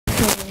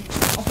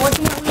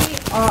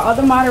our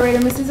other moderator,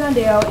 Mrs.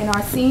 Zundell, and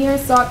our senior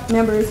SOC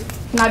members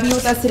cannot be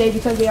with us today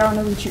because they are on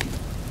a retreat.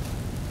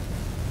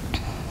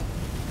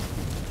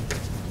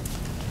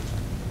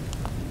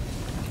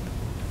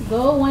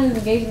 Goal 1 is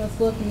engaging the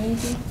school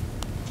community.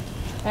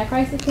 At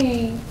Christ the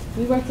King,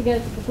 we work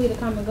together to complete a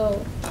common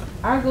goal.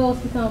 Our goal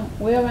is to become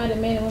well-rounded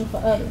men and women for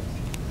others.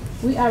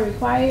 We are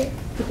required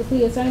to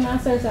complete a certain amount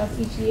of service hours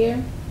each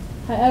year.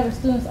 However,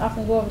 students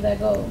often go over that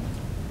goal.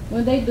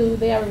 When they do,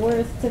 they are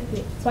rewarded a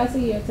certificate twice a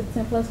year to the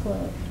 10 Plus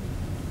Club.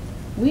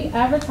 We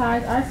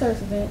advertise our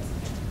service events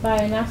by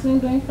announcing them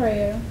during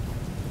prayer,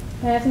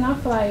 passing out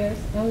flyers,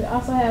 and we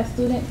also have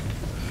students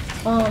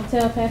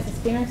tell past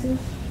experiences.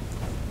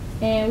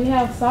 And we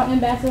have SALT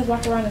ambassadors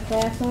walk around the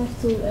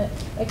classrooms to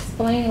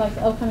explain like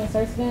the upcoming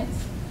service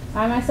events.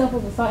 I myself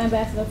was a SALT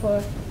ambassador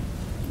for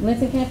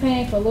Linton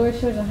campaign for Lourdes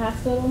Children's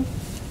Hospital.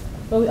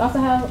 But we also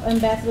have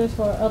ambassadors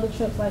for other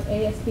trips like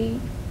ASP.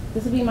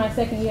 This will be my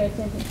second year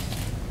attending.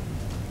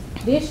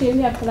 This year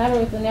we have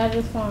collaborated with the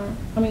National Farm.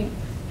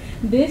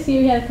 This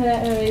year we have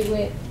collaborated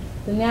with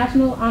the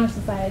National Honor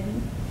Society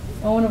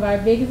on one of our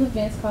biggest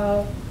events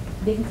called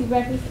Dignity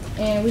Breakfast,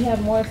 and we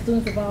have more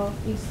students involved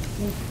each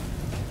week.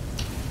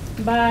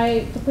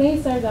 By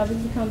completing service hours, we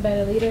become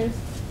better leaders.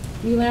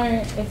 We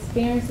learn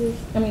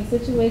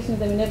situations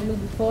that we never knew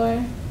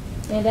before,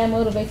 and that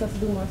motivates us to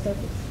do more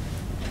service.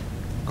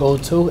 Goal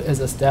 2 is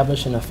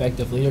establish an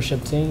effective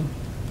leadership team.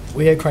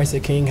 We at Christ the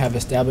King have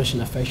established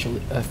an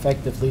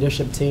effective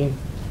leadership team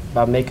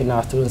by making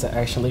our students an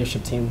action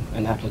leadership team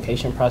an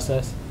application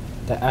process.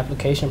 The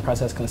application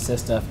process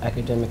consists of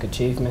academic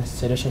achievements,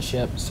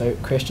 citizenship,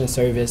 Christian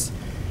service,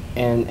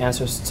 and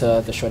answers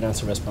to the short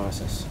answer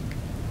responses.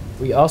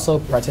 We also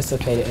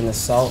participated in the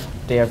SALT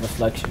Day of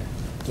Reflection.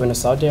 During the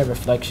SALT Day of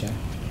Reflection,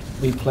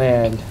 we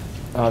planned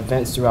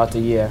events throughout the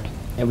year,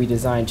 and we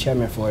designed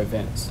chairmen for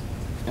events.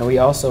 And we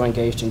also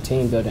engaged in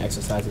team building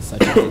exercises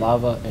such as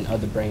lava and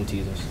other brain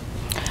teasers.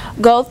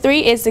 Goal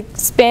 3 is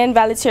expand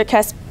volunteer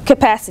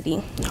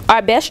capacity.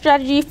 Our best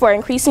strategy for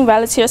increasing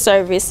volunteer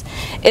service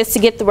is to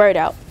get the word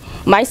out.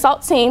 My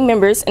SALT team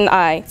members and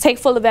I take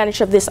full advantage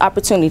of this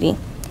opportunity.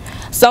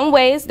 Some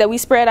ways that we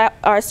spread out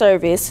our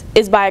service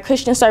is by a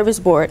Christian service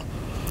board,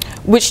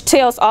 which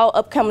tells all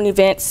upcoming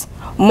events,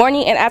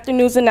 morning and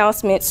afternoon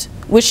announcements,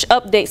 which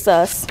updates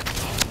us.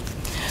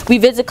 We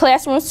visit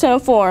classrooms to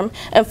inform,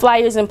 and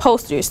flyers and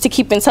posters to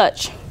keep in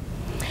touch.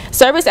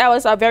 Service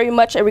hours are very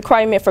much a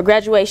requirement for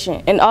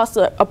graduation and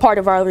also a part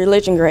of our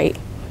religion grade.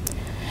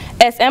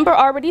 As Amber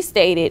already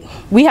stated,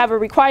 we have a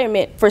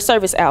requirement for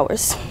service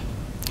hours.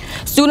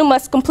 Students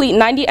must complete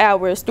 90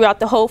 hours throughout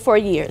the whole 4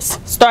 years,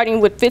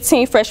 starting with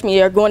 15 freshman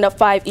year, going up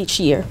 5 each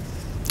year.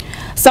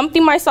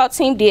 Something my SALT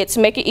team did to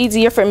make it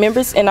easier for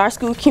members in our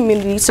school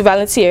community to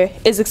volunteer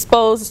is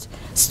expose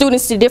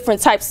students to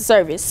different types of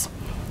service.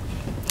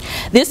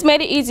 This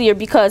made it easier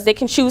because they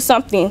can choose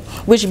something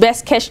which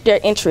best catch their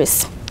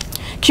interests.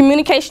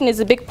 Communication is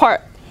a big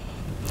part.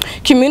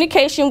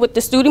 Communication with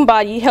the student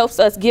body helps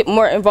us get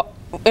more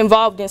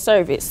involved in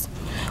service.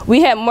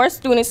 We had more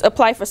students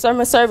apply for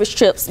summer service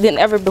trips than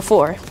ever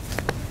before.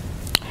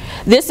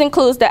 This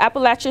includes the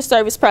Appalachia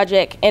Service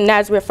Project and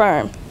Nazareth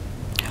Firm.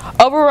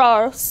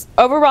 Overall,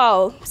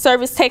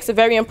 service takes a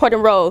very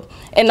important role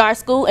in our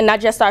school, and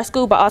not just our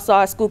school, but also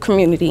our school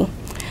community.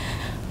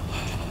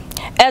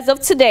 As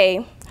of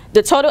today,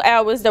 the total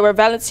hours that were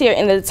volunteered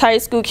in the entire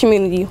school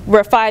community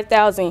were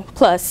 5,000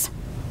 plus.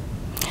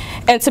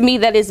 And to me,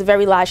 that is a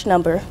very large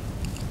number.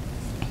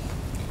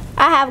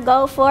 I have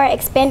goal 4,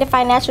 expanded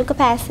financial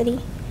capacity.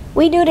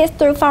 We do this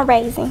through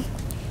fundraising.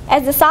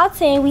 As the SALT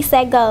team, we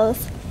set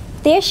goals.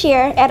 This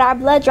year, at our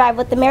blood drive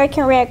with the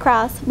American Red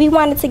Cross, we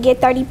wanted to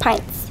get 30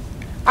 pints.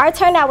 Our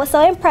turnout was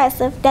so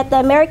impressive that the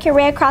American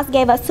Red Cross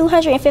gave us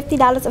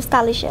 $250 of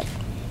scholarship.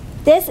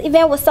 This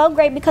event was so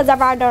great because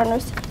of our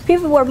donors.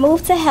 People were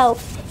moved to help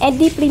and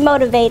deeply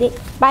motivated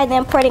by the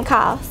important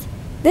cause.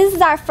 This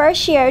is our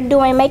first year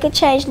doing Make a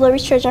Change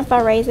Lourdes Children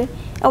fundraiser,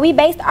 and we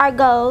based our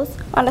goals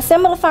on a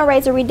similar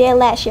fundraiser we did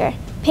last year,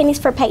 Pennies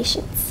for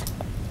Patients.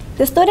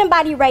 The student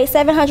body raised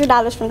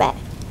 $700 from that.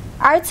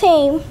 Our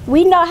team,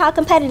 we know how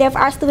competitive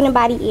our student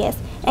body is,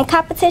 and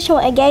competition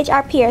will engage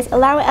our peers,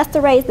 allowing us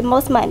to raise the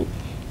most money.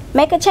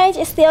 Make a Change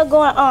is still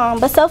going on,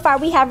 but so far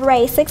we have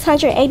raised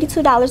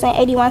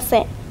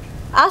 $682.81.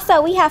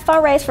 Also, we have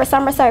fundraised for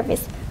summer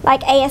service,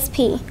 like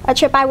ASP, a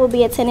trip I will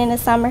be attending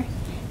this summer.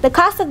 The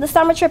cost of the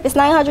summer trip is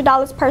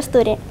 $900 per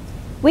student.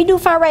 We do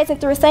fundraising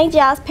through St.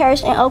 Giles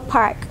Parish in Oak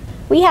Park.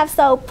 We have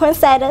sold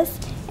poinsettias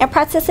and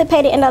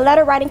participated in a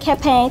letter writing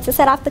campaign to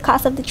set off the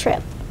cost of the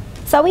trip.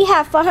 So we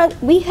have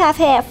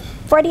had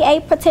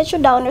 48 potential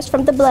donors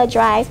from the blood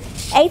drive,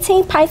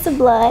 18 pints of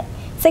blood,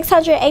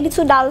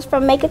 $682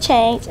 from Make a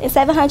Change, and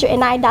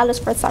 $709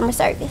 for summer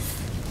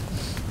service.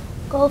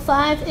 Goal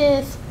 5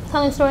 is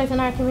telling stories in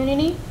our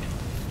community.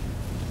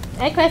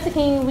 At Christ the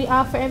King, we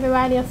offer a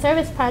variety of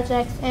service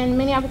projects and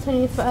many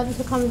opportunities for others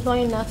to come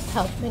join us to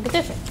help make a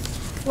difference.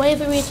 Ways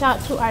we reach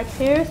out to our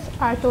peers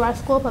are through our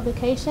school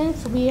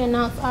publications. We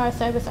announce our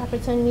service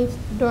opportunities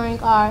during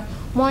our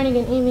morning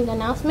and evening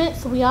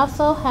announcements. We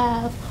also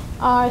have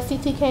our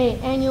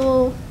CTK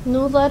annual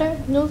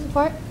news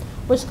report,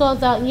 which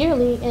goes out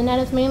yearly, and that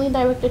is mainly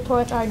directed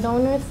towards our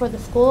donors for the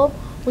school.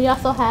 We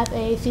also have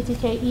a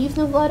CTK Eves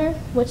newsletter,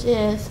 which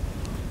is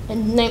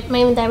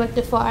mainly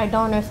directed for our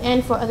donors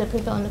and for other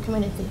people in the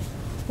community.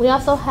 We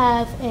also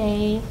have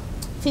a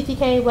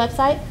CTK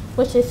website,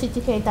 which is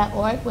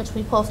ctk.org, which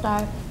we post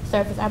our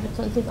service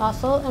opportunities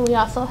also, and we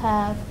also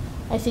have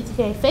a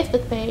CTK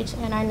Facebook page,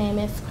 and our name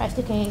is Christ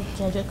the King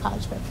Jesuit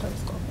College Preparatory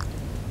School.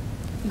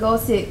 Goal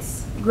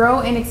 6, grow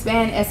and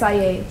expand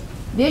SIA.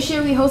 This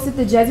year we hosted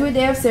the Jesuit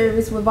Day of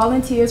Service with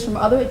volunteers from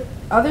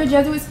other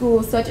Jesuit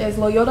schools such as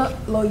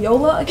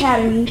Loyola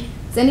Academy,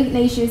 St.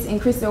 Ignatius,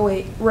 and Cristo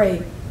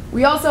Rey.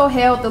 We also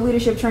held the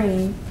leadership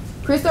training.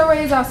 Cristo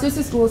Rey is our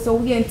sister school, so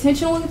we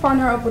intentionally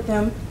partner up with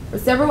them for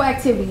several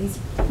activities.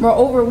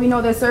 Moreover, we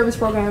know their service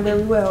program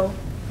very well.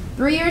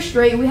 3 years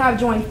straight, we have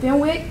joined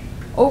Fenwick,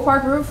 Oak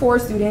Park River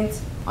Forest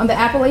students on the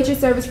Appalachia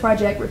Service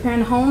Project,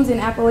 repairing homes in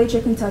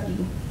Appalachia,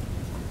 Kentucky.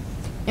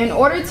 In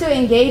order to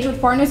engage with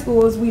partner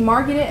schools, we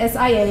marketed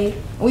SIA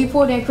and we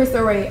pulled in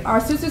Cristo Rey, our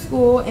sister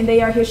school, and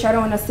they are here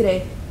shadowing us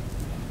today.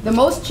 The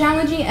most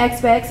challenging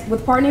aspects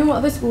with partnering with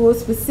other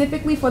schools,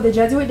 specifically for the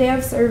Jesuit Day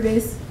of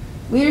Service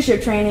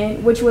leadership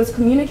training, which was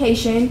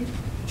communication,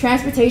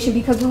 transportation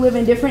because we live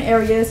in different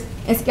areas,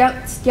 and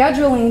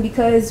scheduling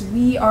because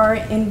we are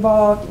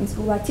involved in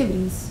school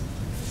activities.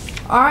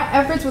 Our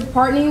efforts with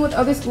partnering with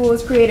other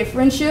schools created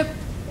friendship,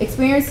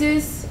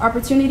 experiences,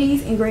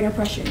 opportunities, and great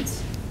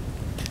impressions.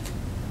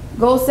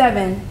 Goal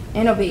 7,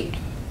 innovate.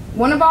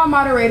 One of our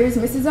moderators,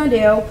 Mrs.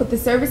 Zundale, put the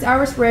service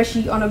hour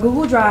spreadsheet on a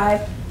Google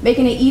Drive,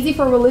 making it easy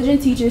for religion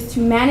teachers to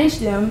manage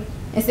them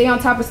and stay on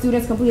top of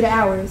students' completed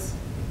hours.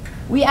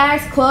 We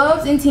asked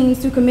clubs and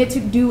teams to commit to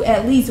do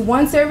at least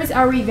one service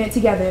hour event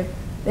together.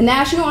 The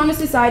National Honor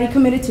Society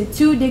committed to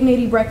 2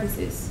 dignity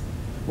breakfasts.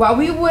 While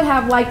we would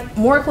have liked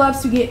more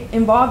clubs to get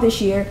involved this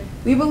year,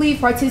 we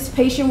believe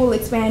participation will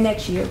expand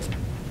next year.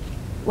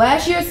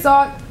 Last year's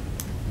SALT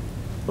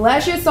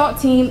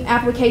team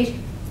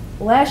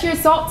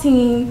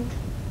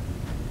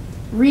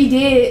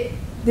redid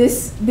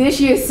this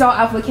year's SALT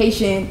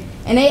application,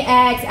 and they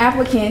asked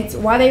applicants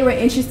why they were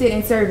interested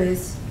in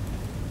service.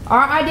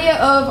 Our idea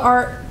of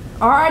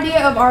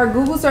our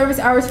Google Service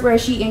Hour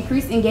spreadsheet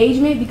increased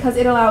engagement because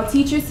it allowed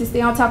teachers to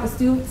stay on top of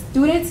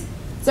students'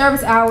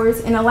 service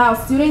hours and allow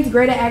students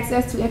greater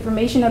access to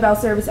information about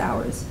service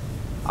hours.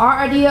 Our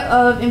idea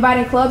of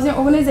inviting clubs and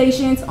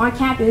organizations on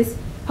campus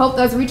helped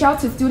us reach out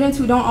to students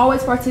who don't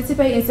always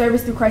participate in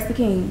service through Christ the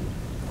King.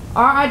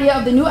 Our idea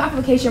of the new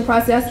application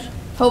process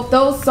helped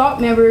those SALT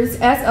members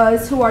as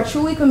us who are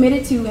truly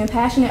committed to and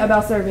passionate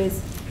about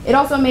service. It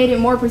also made it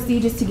more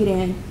prestigious to get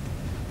in.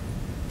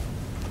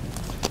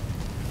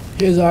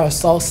 Here's our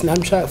SALT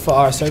snapshot for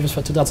our service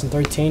for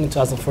 2013 and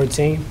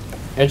 2014.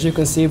 As you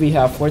can see, we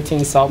have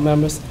 14 SALT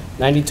members.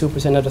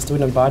 92% of the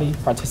student body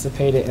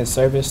participated in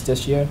service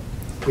this year.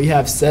 We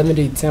have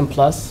 70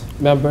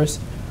 10+ members.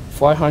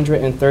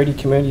 430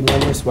 community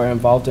members were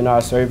involved in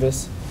our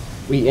service.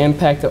 We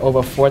impacted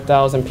over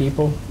 4,000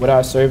 people with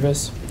our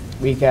service.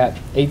 We got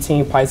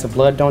 18 pints of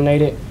blood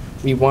donated.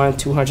 We won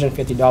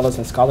 $250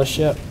 in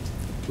scholarship.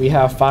 We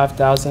have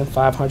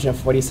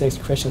 5,546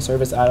 Christian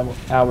service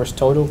hours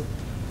total.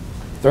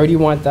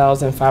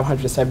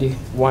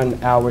 31,571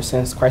 hours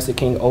since Christ the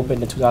King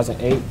opened in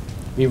 2008.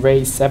 We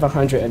raised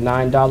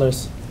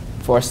 $709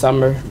 for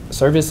summer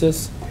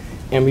services,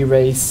 and we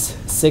raised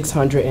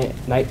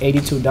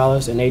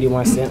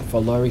 $682.81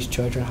 for Lurie's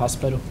Children's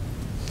Hospital.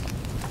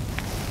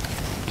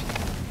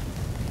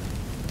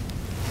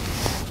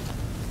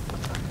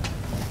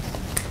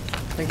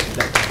 Thank you.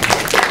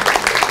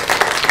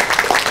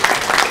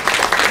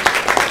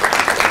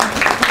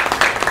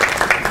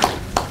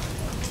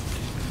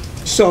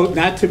 So,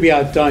 not to be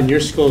outdone, your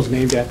school is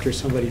named after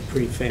somebody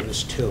pretty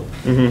famous too.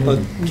 Mm-hmm. But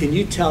can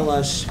you tell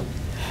us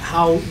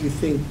how you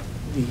think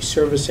the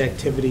service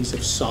activities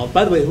of SALT,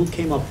 by the way, who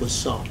came up with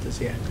SALT as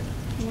the acronym?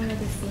 One of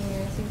the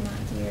seniors who's not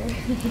here.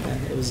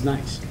 It was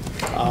nice.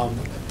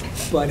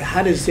 But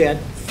how does that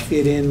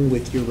fit in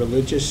with your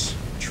religious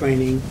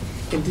training?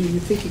 And do you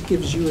think it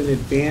gives you an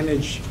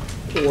advantage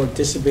or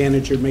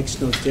disadvantage or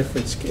makes no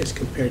difference as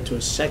compared to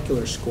a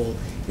secular school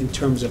in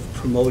terms of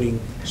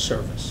promoting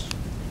service?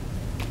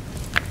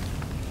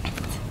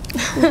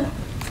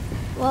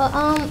 Well,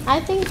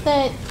 I think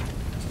that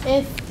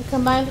it's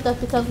combined with us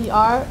because we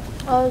are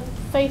a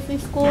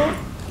faith-based school.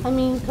 I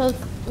mean, because,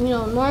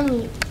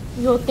 normally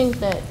you'll think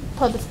that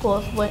public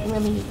schools wouldn't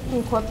really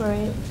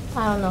incorporate,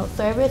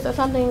 service or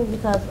something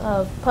because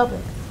of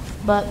public.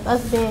 But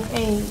us being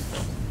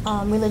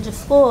a religious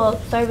school,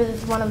 service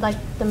is one of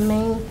the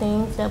main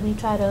things that we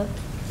try to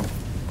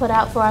put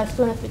out for our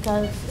students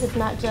because it's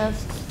not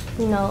just,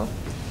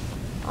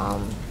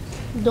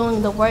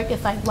 doing the work,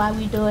 it's why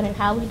we do it and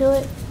how we do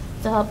it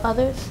to help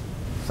others.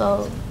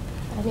 So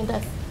I think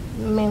that's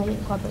mainly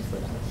incorporates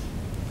with us.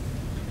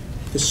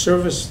 The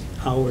service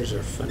hours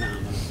are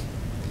phenomenal.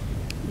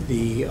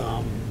 The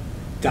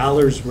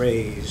dollars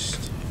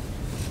raised,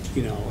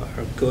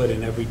 are good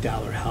and every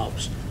dollar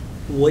helps.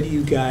 what do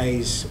you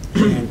guys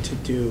plan to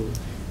do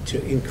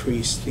to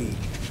increase the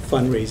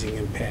fundraising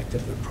impact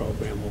of the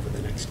program over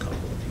the next couple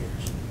of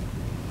years?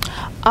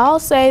 I'll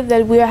say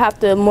that we'll have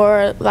to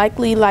more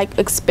likely like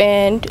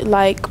expand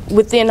like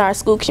within our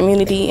school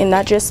community and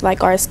not just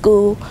like our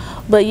school,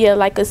 but yeah,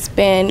 like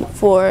expand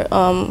for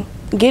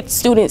get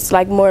students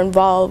like more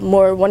involved,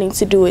 more wanting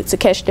to do it to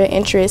catch their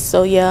interest.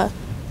 So yeah.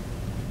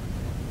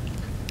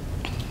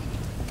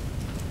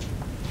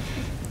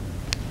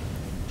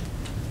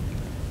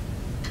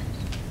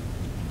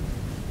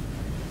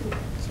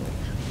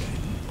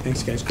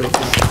 Thanks, guys. Great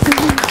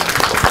job.